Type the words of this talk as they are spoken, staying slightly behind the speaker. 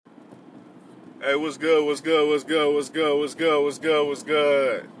Hey, what's good? What's good? What's good? What's good? What's good? What's good? What's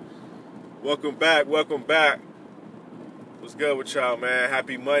good? Welcome back. Welcome back. What's good with y'all, man?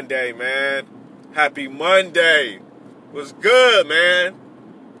 Happy Monday, man. Happy Monday. What's good, man?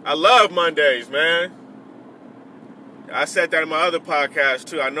 I love Mondays, man. I said that in my other podcast,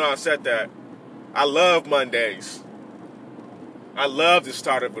 too. I know I said that. I love Mondays. I love the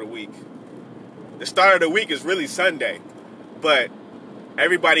start of the week. The start of the week is really Sunday, but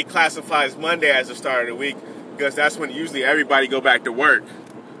everybody classifies Monday as the start of the week because that's when usually everybody go back to work.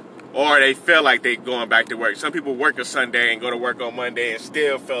 Or they feel like they going back to work. Some people work a Sunday and go to work on Monday and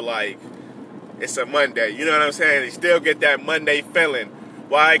still feel like it's a Monday. You know what I'm saying? They still get that Monday feeling.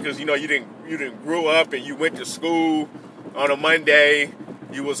 Why? Because you didn't grow up and you went to school on a Monday.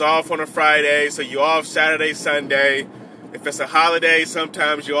 You was off on a Friday, so you off Saturday, Sunday. If it's a holiday,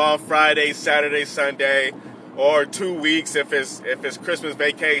 sometimes you off Friday, Saturday, Sunday, or 2 weeks if it's Christmas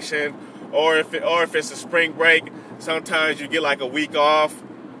vacation, or if it's a spring break. Sometimes you get like a week off.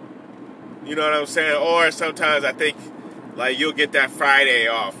 You know what I'm saying? Or sometimes I think, like, you'll get that Friday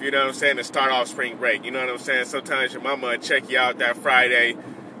off, you know what I'm saying, to start off spring break. You know what I'm saying? Sometimes your mama will check you out that Friday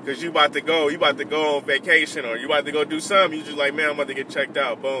because you about to go on vacation or you about to go do something. You just like, man, I'm about to get checked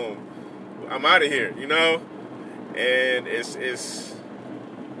out. Boom. I'm out of here, you know? And it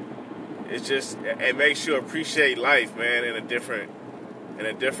makes you appreciate life, man, in a different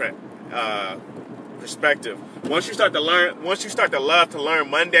perspective. Once you start to love to learn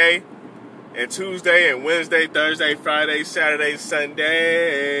Monday, and Tuesday and Wednesday, Thursday, Friday, Saturday,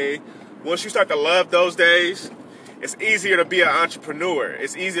 Sunday. Once you start to love those days, it's easier to be an entrepreneur.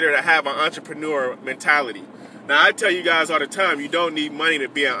 It's easier to have an entrepreneur mentality. Now, I tell you guys all the time, you don't need money to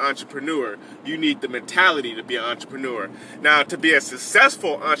be an entrepreneur. You need the mentality to be an entrepreneur. Now, to be a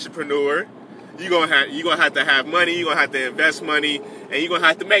successful entrepreneur, you're gonna have to have money, you're gonna have to invest money, and you're gonna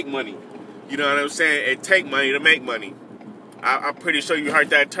have to make money. You know what I'm saying? It takes money to make money. I'm pretty sure you heard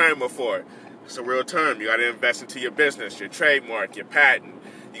that term before. It's a real term. You got to invest into your business, your trademark, your patent.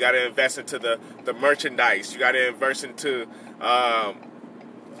 You got to invest into the merchandise. You got to invest into,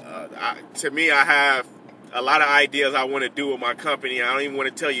 to me, I have a lot of ideas I want to do with my company. I don't even want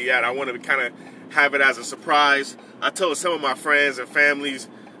to tell you yet. I want to kind of have it as a surprise. I told some of my friends and families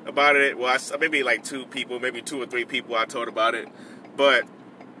about it. Well, maybe like 2 people, maybe 2 or 3 people I told about it. But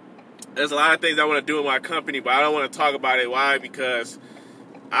there's a lot of things I want to do in my company, but I don't want to talk about it. Why? Because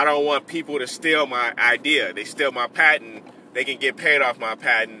I don't want people to steal my idea. They steal my patent. They can get paid off my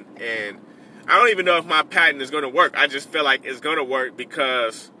patent. And I don't even know if my patent is going to work. I just feel like it's going to work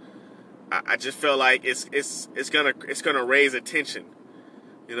because I just feel like it's gonna raise attention.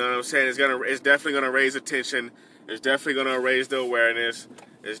 You know what I'm saying? It's definitely gonna raise attention. It's definitely gonna raise the awareness.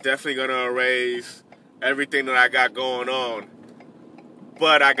 It's definitely gonna raise everything that I got going on.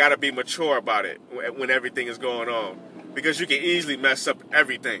 But I gotta be mature about it when everything is going on. Because you can easily mess up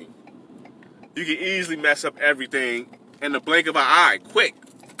everything. You can easily mess up everything in the blink of an eye, quick.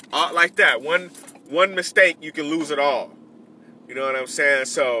 Like that. One mistake, you can lose it all. You know what I'm saying?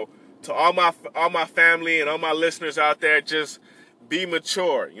 So, to all my family and all my listeners out there, just be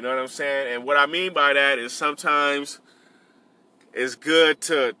mature. You know what I'm saying? And what I mean by that is sometimes it's good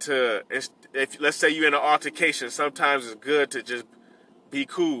if let's say you're in an altercation, sometimes it's good to just be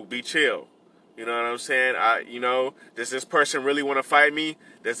cool, be chill. You know what I'm saying? Does this person really want to fight me?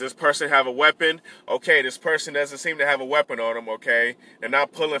 Does this person have a weapon? Okay, this person doesn't seem to have a weapon on them, okay? They're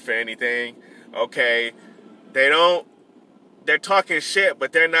not pulling for anything, okay? They're talking shit,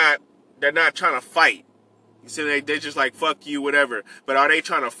 but they're not trying to fight. You see, they're just like, fuck you, whatever. But are they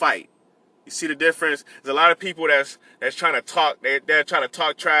trying to fight? You see the difference? There's a lot of people that's trying to talk, they're trying to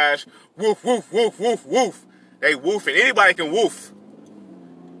talk trash. Woof, woof, woof, woof, woof. They woofing. Anybody can woof.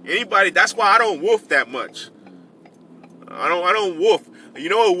 Anybody, that's why I don't woof that much. I don't woof. You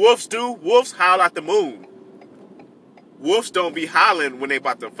know what wolves do? Wolves howl at the moon. Wolves don't be howling when they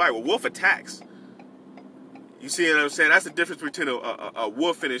about to fight. Well, wolf attacks. You see what I'm saying? That's the difference between a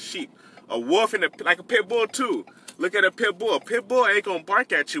wolf and a sheep. A wolf like a pit bull too. Look at a pit bull. A pit bull ain't gonna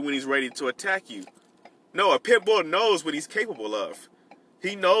bark at you when he's ready to attack you. No, a pit bull knows what he's capable of.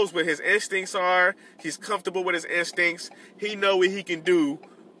 He knows what his instincts are. He's comfortable with his instincts. He knows what he can do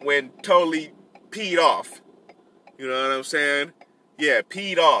when totally peed off. You know what I'm saying? Yeah,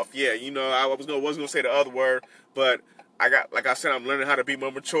 peed off. Yeah, I wasn't gonna say the other word, but like I said, I'm learning how to be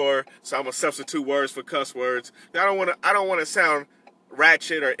more mature, so I'm gonna substitute words for cuss words. I don't wanna sound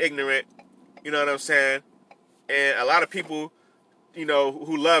ratchet or ignorant. You know what I'm saying? And a lot of people,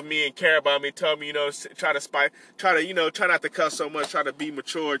 who love me and care about me, tell me, try not to cuss so much, try to be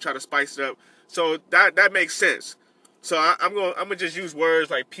mature, try to spice it up. So that makes sense. So I'm gonna just use words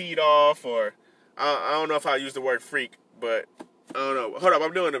like peed off or I don't know if I use the word freak, but I don't know. Hold up,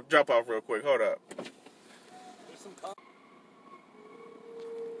 I'm doing a drop off real quick. Hold up.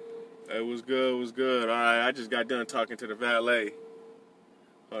 It was good. It was good. All right, I just got done talking to the valet.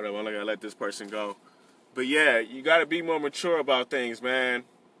 Hold up, I'm gonna let this person go. But yeah, you gotta be more mature about things, man.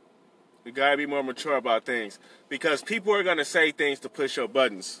 You gotta be more mature about things because people are gonna say things to push your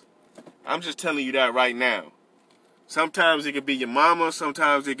buttons. I'm just telling you that right now. Sometimes it could be your mama,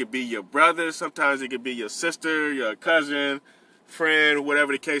 sometimes it could be your brother, sometimes it could be your sister, your cousin, friend,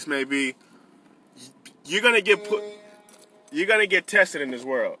 whatever the case may be. You're gonna get tested in this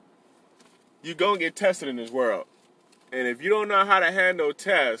world. You're gonna get tested in this world. And if you don't know how to handle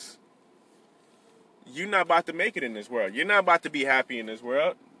tests, you're not about to make it in this world. You're not about to be happy in this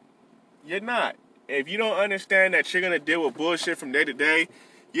world. You're not. If you don't understand that you're gonna deal with bullshit from day to day,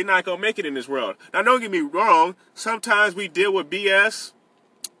 you're not going to make it in this world. Now, don't get me wrong. Sometimes we deal with BS,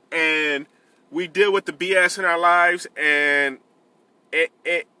 and we deal with the BS in our lives, and it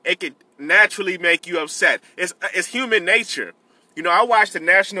could naturally make you upset. It's human nature. You know, I watch the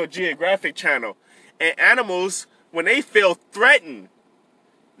National Geographic channel, and animals, when they feel threatened,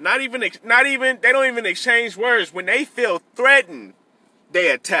 they don't even exchange words. When they feel threatened,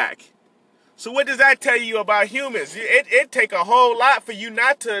 they attack. So what does that tell you about humans? It take a whole lot for you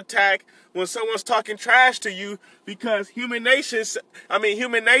not to attack when someone's talking trash to you because human nature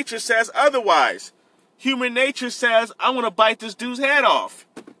says otherwise. Human nature says, I want to bite this dude's head off.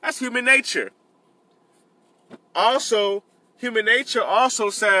 That's human nature. Also, human nature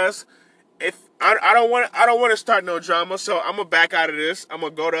also says, if I don't want to start no drama, so I'm gonna back out of this. I'm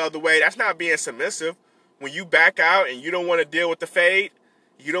gonna go the other way. That's not being submissive. When you back out and you don't want to deal with the fade,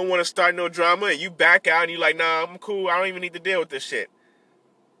 you don't want to start no drama, and you back out and you're like, nah, I'm cool. I don't even need to deal with this shit.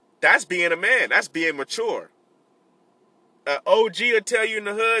 That's being a man. That's being mature. OG will tell you in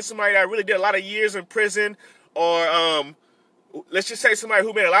the hood, somebody that really did a lot of years in prison, or let's just say somebody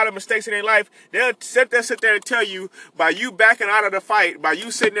who made a lot of mistakes in their life, they'll sit there and tell you, by you backing out of the fight, by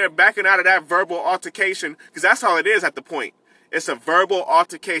you sitting there backing out of that verbal altercation, because that's all it is at the point. It's a verbal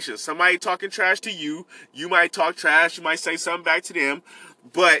altercation. Somebody talking trash to you, you might talk trash, you might say something back to them,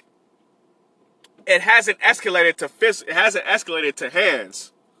 but it hasn't escalated to fists. It hasn't escalated to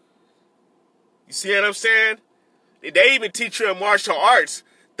hands. You see what I'm saying? They even teach you in martial arts.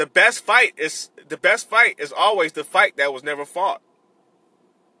 The best fight is always the fight that was never fought.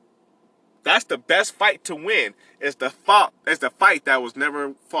 That's the best fight to win. Is the fight that was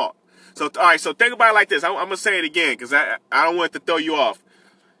never fought. So all right. So think about it like this. I'm gonna say it again because I don't want it to throw you off.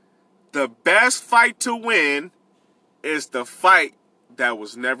 The best fight to win is the fight that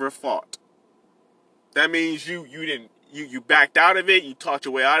was never fought. That means you backed out of it, you talked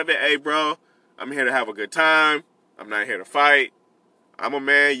your way out of it. Hey bro, I'm here to have a good time. I'm not here to fight. I'm a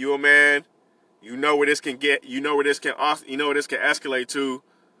man, you a man. You know where this can get, you know where this can escalate to.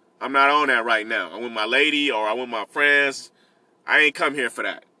 I'm not on that right now. I'm with my lady or I'm with my friends. I ain't come here for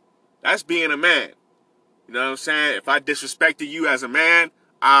that. That's being a man. You know what I'm saying? If I disrespected you as a man,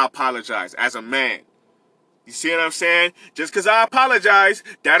 I apologize as a man. You see what I'm saying? Just because I apologize,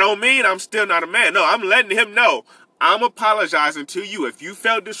 that don't mean I'm still not a man. No, I'm letting him know. I'm apologizing to you. If you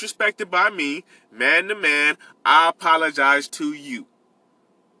felt disrespected by me, man to man, I apologize to you.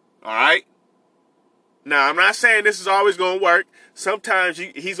 All right? Now, I'm not saying this is always going to work. Sometimes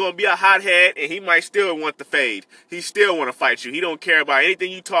he's going to be a hothead and he might still want the fade. He still want to fight you. He don't care about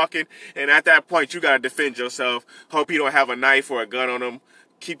anything you talking. And at that point, you got to defend yourself. Hope he don't have a knife or a gun on him.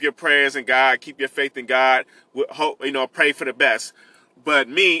 Keep your prayers in God. Keep your faith in God. Hope, pray for the best. But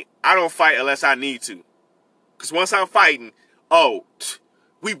me, I don't fight unless I need to. Because once I'm fighting,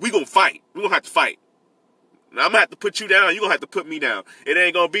 we going to fight. We going to have to fight. Now, I'm going to have to put you down. You're going to have to put me down. It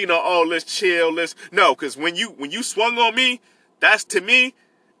ain't going to be no, let's chill. No, because when you swung on me, that's to me,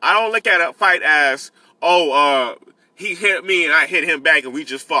 I don't look at a fight as, he hit me and I hit him back and we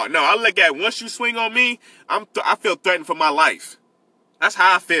just fought. No, I look at once you swing on me, I feel threatened for my life. That's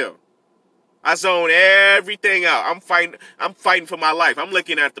how I feel. I zone everything out. I'm fighting for my life. I'm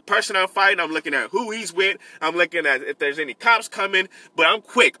looking at the person I'm fighting. I'm looking at who he's with. I'm looking at if there's any cops coming. But I'm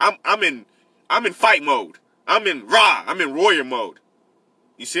quick. I'm in fight mode. I'm in warrior mode.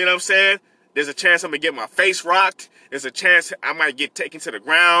 You see what I'm saying? There's a chance I'm gonna get my face rocked. There's a chance I might get taken to the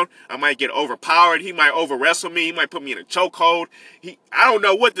ground. I might get overpowered. He might over wrestle me. He might put me in a chokehold. I don't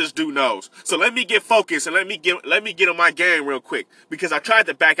know what this dude knows. So let me get focused and let me get on my game real quick because I tried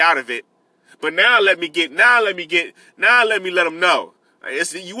to back out of it. But now let me let him know.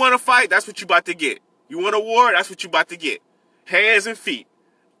 You want to fight? That's what you about to get. You want a war? That's what you about to get. Hands and feet,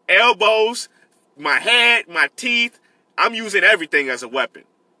 elbows, my head, my teeth. I'm using everything as a weapon.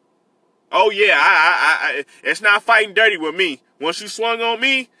 Oh yeah, it's not fighting dirty with me. Once you swung on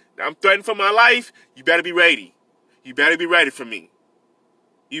me, I'm threatened for my life. You better be ready. You better be ready for me.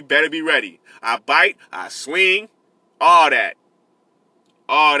 You better be ready. I bite, I swing, all that.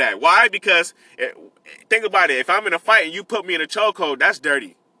 All that. Why? Because, think about it. If I'm in a fight and you put me in a chokehold, that's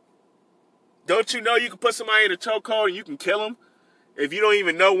dirty. Don't you know you can put somebody in a chokehold and you can kill them? If you don't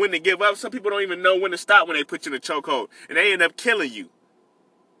even know when to give up, some people don't even know when to stop when they put you in a chokehold. And they end up killing you.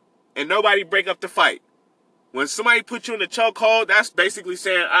 And nobody break up the fight. When somebody puts you in a chokehold, that's basically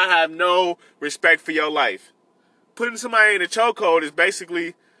saying, I have no respect for your life. Putting somebody in a chokehold is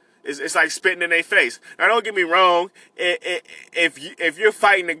basically, it's like spitting in their face. Now, don't get me wrong. If you're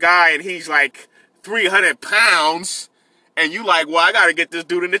fighting a guy and he's like 300 pounds, and you like, well, I got to get this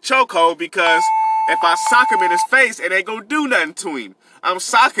dude in the chokehold because if I sock him in his face, it ain't going to do nothing to him. I'm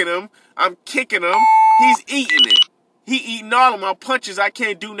socking him. I'm kicking him. He's eating it. He eating all of my punches. I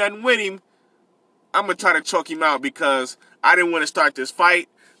can't do nothing with him. I'm going to try to choke him out because I didn't want to start this fight.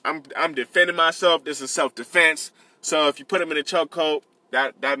 I'm defending myself. This is self-defense. So if you put him in a chokehold,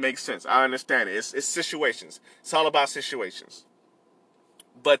 that makes sense. I understand it. It's situations. It's all about situations.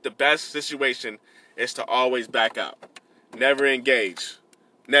 But the best situation is to always back out. Never engage.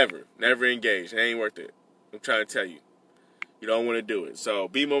 Never engage. It ain't worth it. I'm trying to tell you. You don't want to do it. So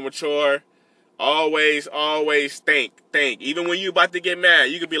be more mature. Always think. Even when you about to get mad,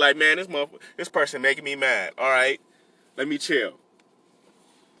 you could be like, man, this person making me mad. All right, let me chill.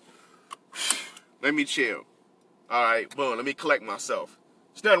 Let me chill. All right, boom, let me collect myself.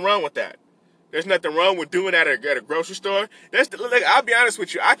 There's nothing wrong with that. There's nothing wrong with doing that at a grocery store. Look, I'll be honest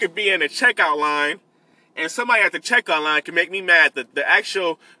with you. I could be in a checkout line, and somebody at the checkout line can make me mad. The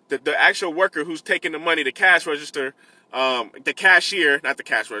actual worker who's taking the money, the cash register, the cashier, not the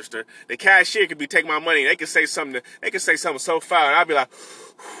cash register, the cashier could be taking my money. They could say something. They could say something so foul, and I'll be like,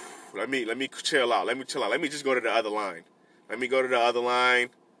 let me chill out. Let me chill out. Let me just go to the other line. Let me go to the other line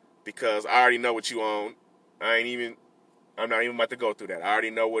because I already know what you own. I'm not even about to go through that. I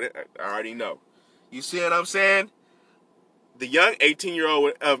already know. You see what I'm saying? The young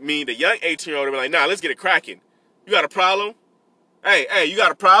 18-year-old of me, the young 18-year-old would be like, nah, let's get it cracking. You got a problem? Hey, you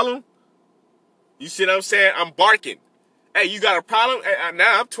got a problem? You see what I'm saying? I'm barking. Hey, you got a problem? Hey,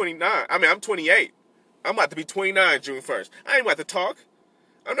 now I'm 29. I'm 28. I'm about to be 29 June 1st. I ain't about to talk.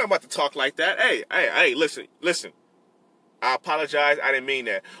 I'm not about to talk like that. Hey, listen. I apologize. I didn't mean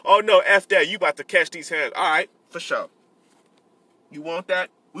that. Oh, no, F that. You about to catch these hands. All right, for sure. You want that?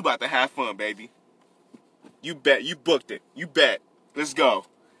 We about to have fun, baby. You bet. You booked it. You bet. Let's go.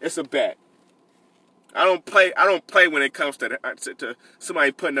 It's a bet. I don't play when it comes to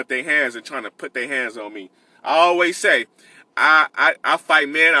somebody putting up their hands and trying to put their hands on me. I always say, I fight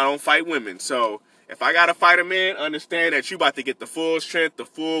men. I don't fight women. So if I gotta fight a man, understand that you about to get the full strength, the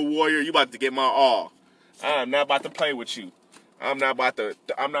full warrior. You about to get my all. I'm not about to play with you. I'm not about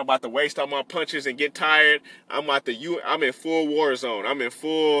to waste all my punches and get tired. I'm in full war zone. I'm in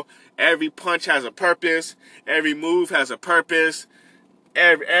full. Every punch has a purpose. Every move has a purpose.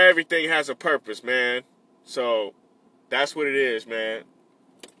 Everything has a purpose, man. So that's what it is, man.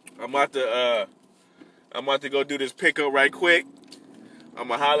 I'm about to go do this pickup right quick. I'm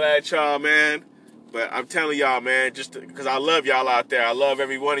gonna holler at y'all, man. But I'm telling y'all, man, just because I love y'all out there. I love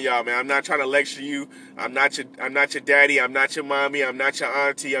every one of y'all, man. I'm not trying to lecture you. I'm not your daddy. I'm not your mommy. I'm not your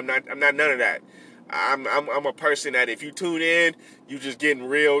auntie. I'm not none of that. I'm a person that if you tune in, you just getting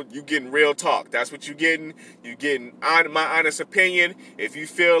real. You getting real talk. That's what you getting. You getting my honest opinion. If you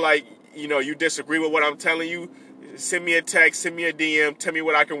feel like you disagree with what I'm telling you, send me a text, send me a DM. Tell me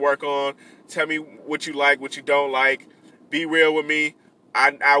what I can work on. Tell me what you like, what you don't like. Be real with me.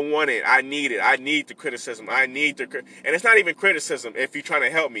 I want it. I need it. I need the criticism. And it's not even criticism if you're trying to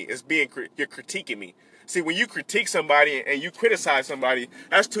help me. It's you're critiquing me. See, when you critique somebody and you criticize somebody,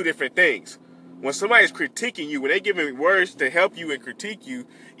 that's two different things. When somebody's critiquing you, when they give me words to help you and critique you,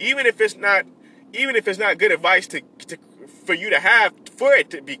 even if it's not good advice for you to have for it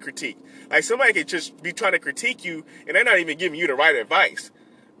to be critiqued. Like somebody could just be trying to critique you and they're not even giving you the right advice.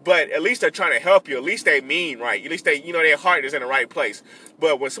 But at least they're trying to help you. At least they mean right. At least their heart is in the right place.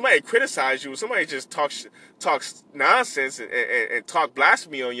 But when somebody criticizes you, when somebody just talks nonsense and talk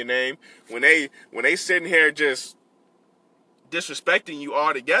blasphemy on your name, when they sitting here just disrespecting you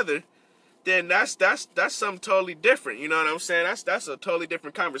altogether, then that's something totally different. You know what I'm saying? That's a totally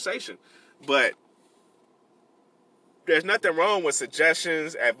different conversation. But there's nothing wrong with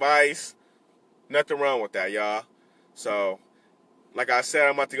suggestions, advice. Nothing wrong with that, y'all. So, like I said,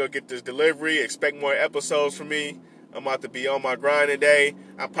 I'm about to go get this delivery. Expect more episodes from me. I'm about to be on my grind today.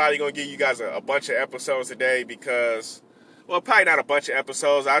 I'm probably going to give you guys a bunch of episodes today because, well, probably not a bunch of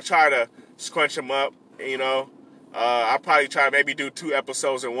episodes. I'll try to scrunch them up, you know. I'll probably try to maybe do 2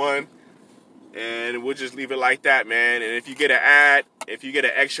 episodes in one, and we'll just leave it like that, man. And if you get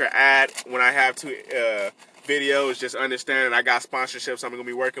an extra ad when I have 2 videos, just understand that I got sponsorships I'm going to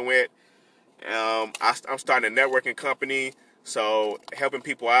be working with. I'm starting a networking company, so helping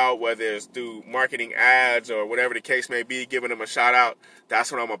people out, whether it's through marketing ads or whatever the case may be, giving them a shout out.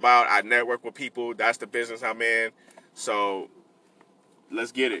 That's what I'm about. I network with people. That's the business I'm in. So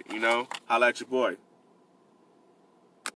let's get it, you know. Holla at your boy.